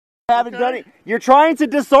Haven't done it. You're trying to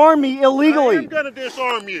disarm me illegally. I am going to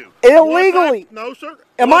disarm you. Illegally? No, sir.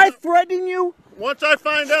 Am I threatening you? Once I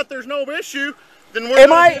find out there's no issue, then we're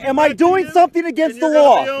Am I doing something against the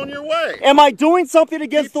law? Be on your way. Am I doing something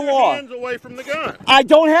against the law? Keep your hands away from the gun. I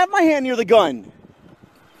don't have my hand near the gun.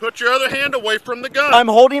 Put your other hand away from the gun. I'm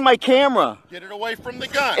holding my camera. Get it away from the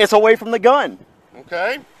gun. It's away from the gun.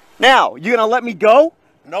 Okay. Now, you gonna let me go?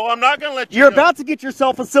 No, I'm not gonna let you You're go. about to get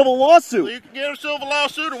yourself a civil lawsuit. Well, you can get a civil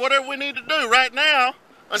lawsuit or whatever we need to do right now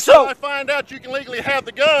until I find out you can legally have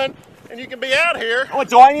the gun and you can be out here. Oh,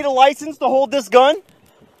 do I need a license to hold this gun?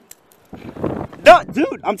 No,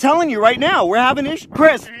 dude, I'm telling you right now, we're having issues.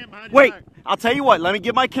 Chris, wait, I'll tell you what, let me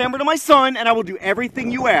give my camera to my son and I will do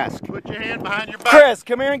everything you ask. Put your hand behind your back. Chris,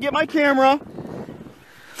 come here and get my camera.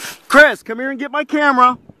 Chris, come here and get my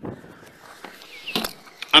camera.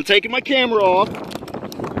 I'm taking my camera off.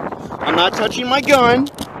 I'm not touching my gun.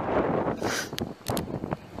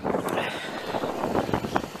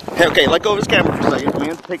 Okay, let go of his camera for a second.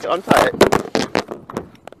 Man, untie it.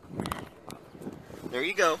 There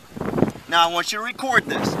you go. Now I want you to record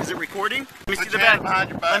this. Is it recording? Let me see the back. Behind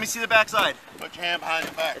your back. Let me see the back side. Put your hand behind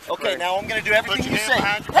your back. Okay, now I'm gonna do everything you say.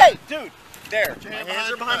 Hey, dude, there. My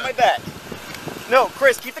hands are behind my back. No,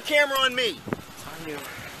 Chris, keep the camera on me. On you.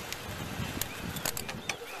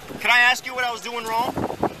 Can I ask you what I was doing wrong?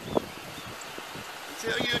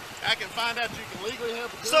 Until I can find out you can legally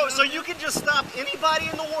have a gun. So you can just stop anybody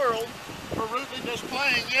in the world for rudely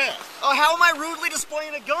displaying, yes. Oh, how am I rudely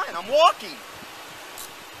displaying a gun? I'm walking.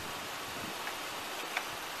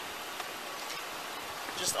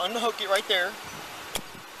 Just unhook it right there.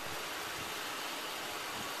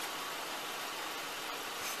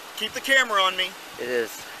 Keep the camera on me. It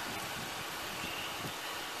is.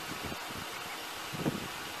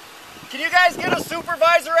 Can you guys get a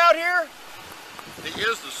supervisor out here? He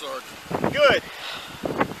is the sergeant. Good.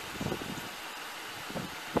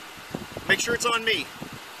 Make sure it's on me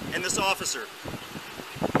and this officer,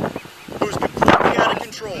 who's completely out of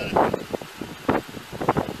control.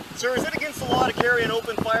 Sir, is it against the law to carry an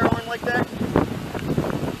open firearm like that?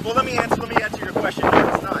 Well, let me answer your question.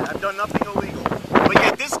 No, it's not. I've done nothing illegal. But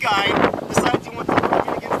yet this guy decides he wants to throw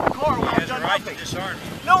me against the car when I've done nothing. He has the right to disarm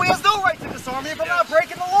you. No, he has no right to disarm me if I'm not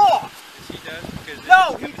breaking the law. Yes, he does.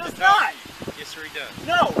 No, he does not. Yes, sir, he does.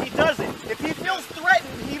 No, he doesn't. If he feels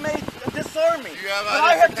threatened, he may disarm me. You have but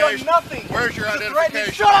I have done nothing. Where's your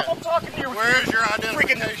identification? Shut up! I'm talking to you. Where's your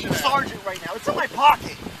identification? Freaking sergeant right now. It's in my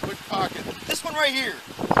pocket. Which pocket? This one right here.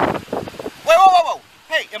 Whoa.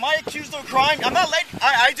 Hey, am I accused of a crime? I'm not letting.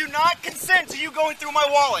 I do not consent to you going through my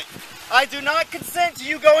wallet. I do not consent to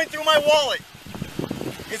you going through my wallet.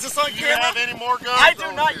 Is this on camera? Do you have any more guns? I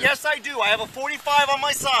do not. Here? Yes, I do. I have a 45 on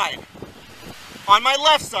my side. On my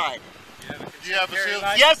left side. Do you have a concealed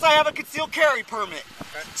carry? Yes, I have a concealed carry permit.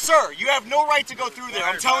 Okay. Sir, you have no right to go through there.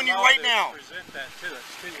 I'm telling you right now.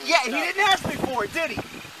 Yeah, he didn't ask me for it, did he?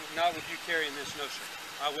 Not with you carrying this, no, sir.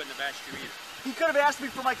 I wouldn't have asked you either. He could have asked me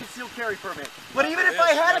for my concealed carry permit. But even if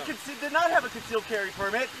I had did not have a concealed carry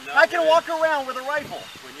permit, I can walk around with a rifle.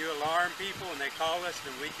 When you alarm people and they call us,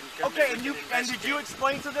 then we can come in and did you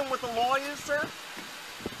explain to them what the law is, sir?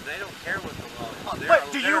 They don't care what the law is.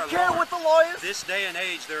 But do you care what the law is? This day and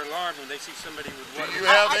age, they're alarmed when they see somebody with weapons. Do you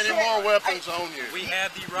have any more weapons on you? We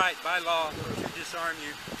have the right by law to disarm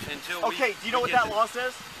you until we... Okay, do you know what that law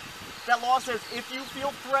says? That law says if you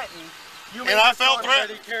feel threatened, you may... And I felt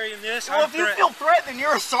threatened. Carrying this, well, if you feel threatened, then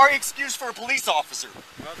you're a sorry excuse for a police officer.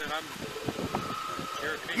 Well, then I'm...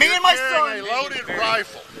 Me and my son... a loaded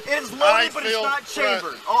rifle. It is loaded, but it's not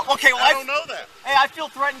chambered. Oh, okay, well, I don't know that. Hey, I feel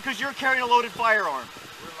threatened because you're carrying a loaded firearm.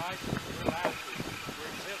 We're exempt from the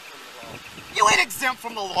law. You ain't exempt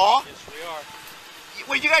from the law. Yes, we are.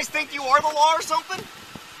 Wait, you guys think you are the law or something?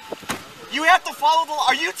 You have to follow the law.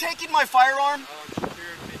 Are you taking my firearm?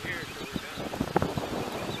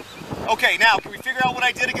 Okay, now, can we figure out what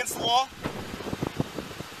I did against the law?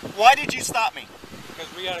 Why did you stop me? Because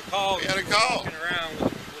we got a call. We had a call. Walking around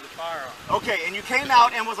with a firearm. Okay, and you came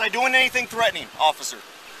out, and was I doing anything threatening, officer?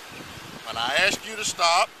 When I asked you to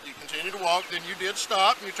stop, you continued to walk, then you did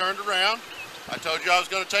stop, and you turned around. I told you I was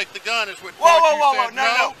going to take the gun, is what you said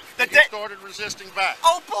no. And you started resisting back.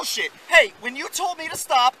 Oh, bullshit. Hey, when you told me to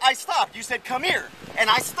stop, I stopped. You said, come here, and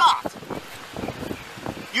I stopped.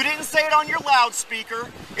 You didn't say it on your loudspeaker.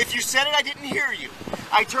 If you said it, I didn't hear you.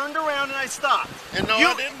 I turned around and I stopped. And no,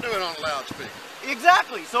 I didn't do it on loudspeaker.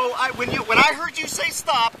 Exactly. So when I heard you say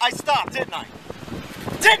stop, I stopped, didn't I?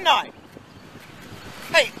 Didn't I?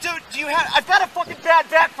 Hey, dude, I've got a fucking bad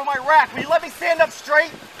back from Iraq. Will you let me stand up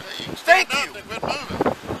straight? Thank you. Quit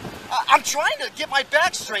moving. I'm trying to get my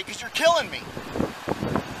back straight because you're killing me.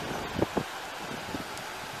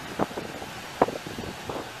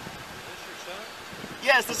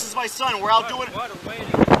 Yes, this is my son. We're out doing it. What a way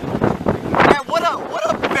to go. Man, what a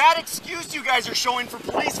bad excuse you guys are showing for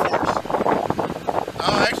police force. No,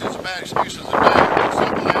 actually, it's a bad excuse as a day. The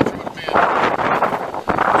simple answer would have been, go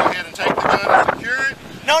ahead and take the gun and secure it.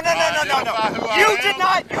 No. Identify who I You am, did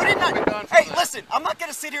not. be done from Hey, there. listen, I'm not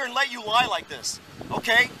going to sit here and let you lie like this,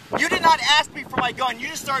 okay? You did not ask me for my gun. You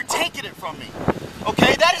just started taking it from me,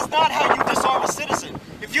 okay? That is not how you disarm a citizen.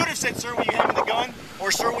 If you'd have said, sir, will you hand me the gun?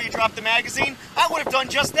 Or, sir, will you drop the magazine? I would have done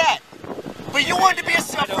just that. But you wanted to be a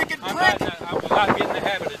freaking prick. I will not get in the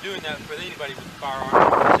habit of doing that for anybody with a firearm,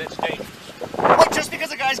 because that's dangerous. What, just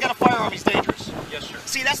because a guy's got a firearm, he's dangerous? Yes, sir.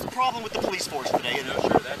 See, that's the problem with the police force today. No,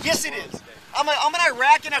 sir, that's Yes, the it problem is. today. I'm an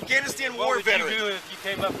Iraq and Afghanistan war What would veteran. you do if you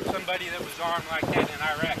came up with somebody that was armed like that in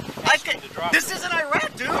Iraq? This isn't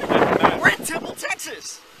Iraq, dude. We're in Temple,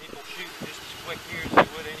 Texas. People shoot just as quick here as they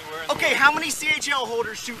would anywhere in the Okay, world. how many CHL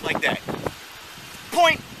holders shoot like that?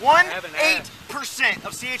 0.18%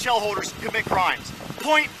 of CHL holders commit crimes.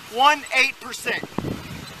 0.18%.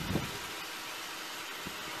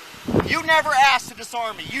 You never asked to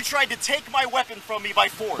disarm me. You tried to take my weapon from me by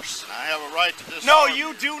force. And I have a right to disarm No,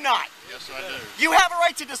 you do not. Yes, I do. You have a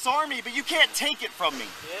right to disarm me, but you can't take it from me.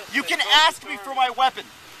 Yes, You can that's what ask me for my weapon.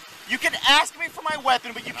 You can ask me for my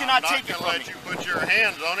weapon, but you cannot take it I'm from not me. going to let you put your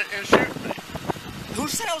hands on it and shoot me. Who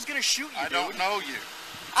said I was going to shoot you, I dude? don't know you.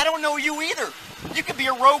 I don't know you either. You could be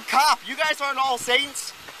a rogue cop. You guys aren't all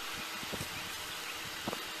saints.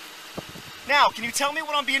 Now, can you tell me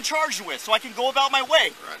what I'm being charged with so I can go about my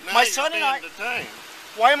way? Right now, My you're son and being I. detained.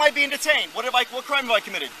 Why am I being detained? What crime have I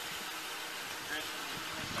committed?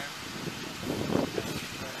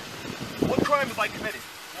 What crime have I committed?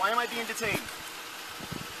 Why am I being detained?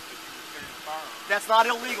 That's not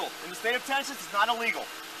illegal. In the state of Texas, it's not illegal.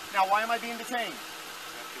 Now, why am I being detained?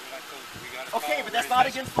 Okay, but that's not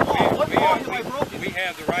against the law. What law have I broken? We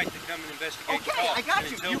have the right to come and investigate the Okay, call. I got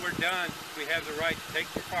And you. until we're done, we have the right to take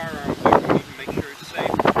your firearm away from you and make sure it's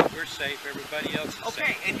safe. We're safe. Everybody else is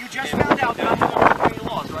Okay, safe. and you just found out that I'm not breaking any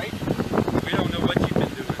laws, right? We don't know what you've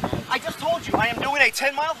been doing. I just told you I am doing a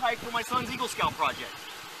 10-mile hike for my son's Eagle Scout project.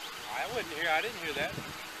 I didn't hear that.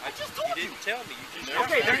 I just told You you. didn't tell me. You just Never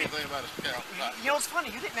Okay, said there you- anything about a scout. You know, it's funny.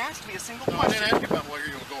 You didn't ask me a single No, I question. didn't ask you about where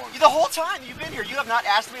you were going. The whole time you've been here, you have not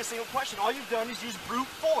asked me a single question. All you've done is use brute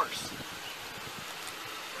force.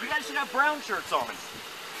 You guys should have brown shirts on.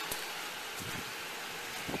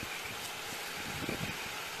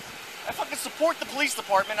 I fucking support the police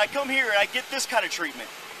department. I come here and I get this kind of treatment.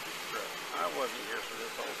 I wasn't here for this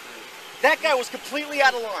whole thing. That guy was completely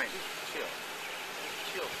out of line. Chill.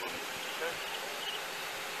 Chill for me, okay?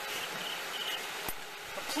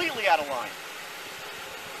 Completely out of line.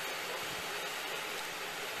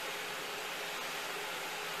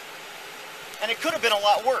 And it could have been a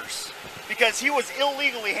lot worse because he was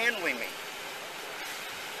illegally handling me.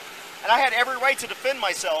 And I had every right to defend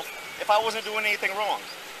myself if I wasn't doing anything wrong.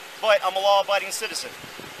 But I'm a law-abiding citizen.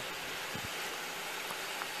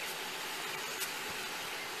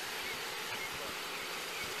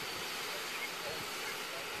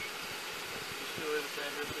 You still in the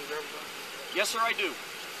same business as everybody? Yes, sir, I do.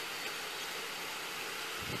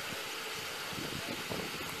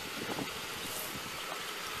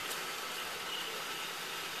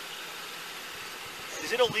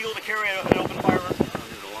 Is it illegal to carry an open firearm?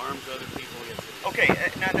 It alarms other people. Yes, it is. Okay,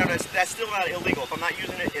 no, that's still not illegal if I'm not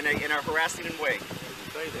using it in a harassing way.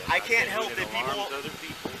 Doesn't say that. I can't said help when that it people- alarms other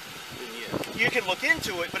people, then yes, You can look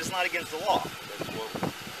into it, but it's not against the law. that's what we do.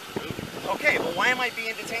 Okay, well, why am I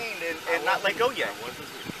being detained and not let go yet? I wasn't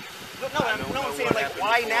here. But no, I I'm don't no, know I'm saying what like, happened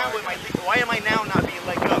why before now I am I? got Why am I now not being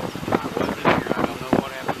let go? I wasn't here. I don't know what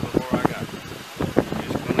happened before I got here.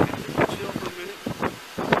 Just gonna have to chill for a minute.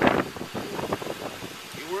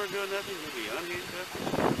 You weren't doing nothing. You'd be unhandcuffed.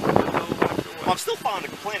 You'll know after a Well, while. I'm still filing a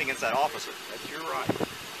complaint against that officer. That's your right.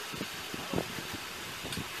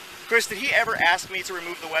 Chris, did he ever ask me to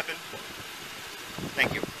remove the weapon?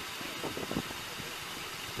 Thank you.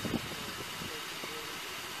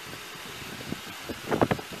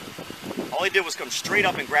 All he did was come straight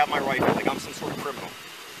up and grab my rifle like I'm some sort of criminal.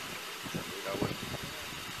 Dude, I wouldn't.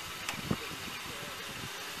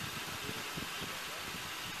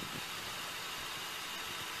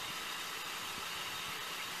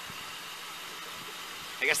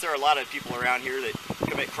 I guess there are a lot of people around here that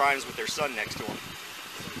commit crimes with their son next to them.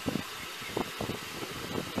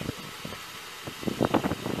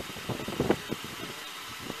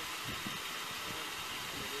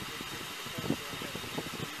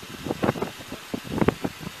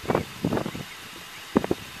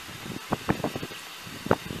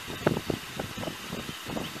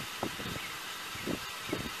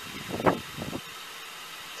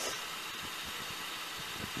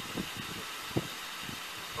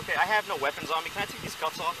 have no weapons on me. Can I take these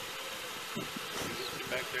cuffs off?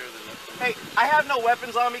 Back there, then that's Hey, I have no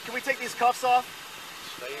weapons on me. Can we take these cuffs off?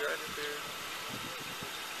 stay right there.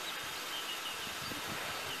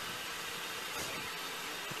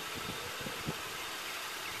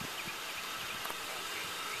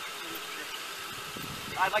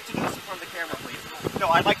 I'd like to do this in front of the camera, please. No,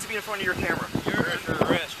 I'd like to be in front of your camera. You're under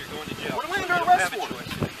arrest. You're going to jail. What am I You under don't arrest have a for?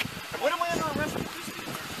 choice. What am I under arrest for?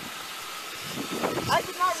 I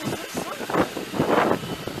did not resist search.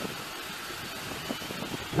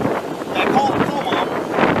 Yeah, call Mom.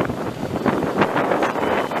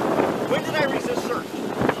 When did I resist search?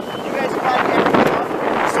 You guys got me up.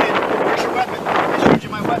 You said, where's your weapon? I showed you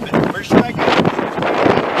my weapon. Where's your weapon?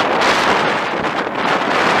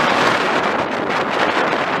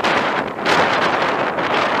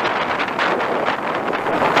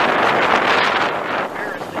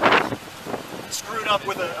 Up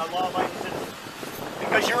with a law-abiding citizen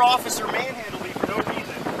because your officer manhandled me for no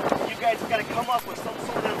reason. You guys have got to come up with some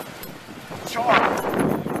sort of charge.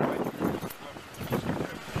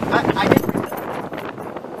 I didn't.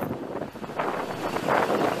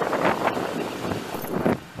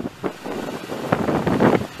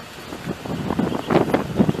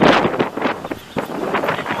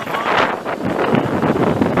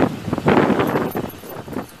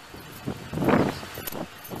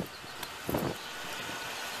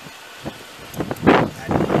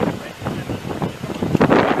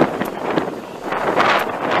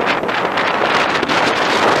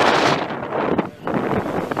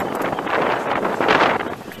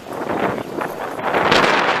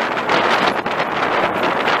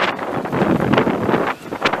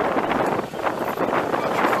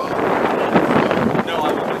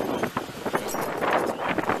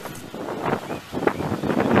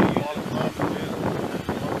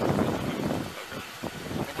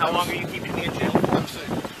 How long are you keeping me in jail?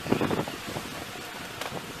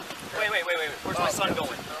 Wait. Where's my son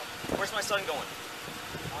going? Where's my son going?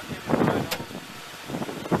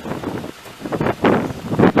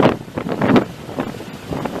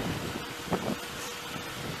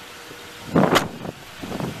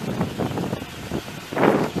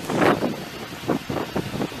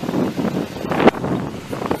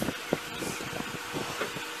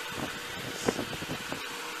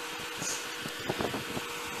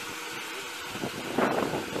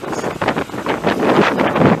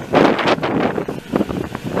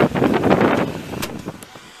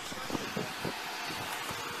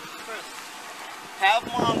 Have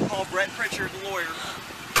Mom call Brett Pritchard, the lawyer.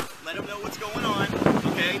 Let him know what's going on,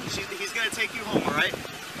 okay? He's going to take you home, all right?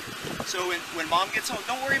 So when Mom gets home,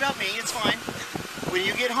 don't worry about me, it's fine. When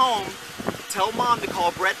you get home, tell Mom to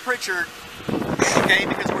call Brett Pritchard, okay?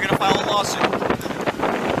 Because we're going to file a lawsuit.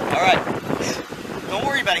 All right. Don't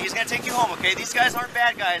worry about it. He's going to take you home, okay? These guys aren't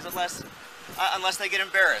bad guys unless they get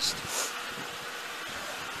embarrassed.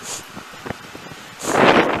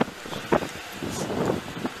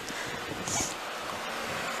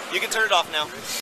 You can turn it off now.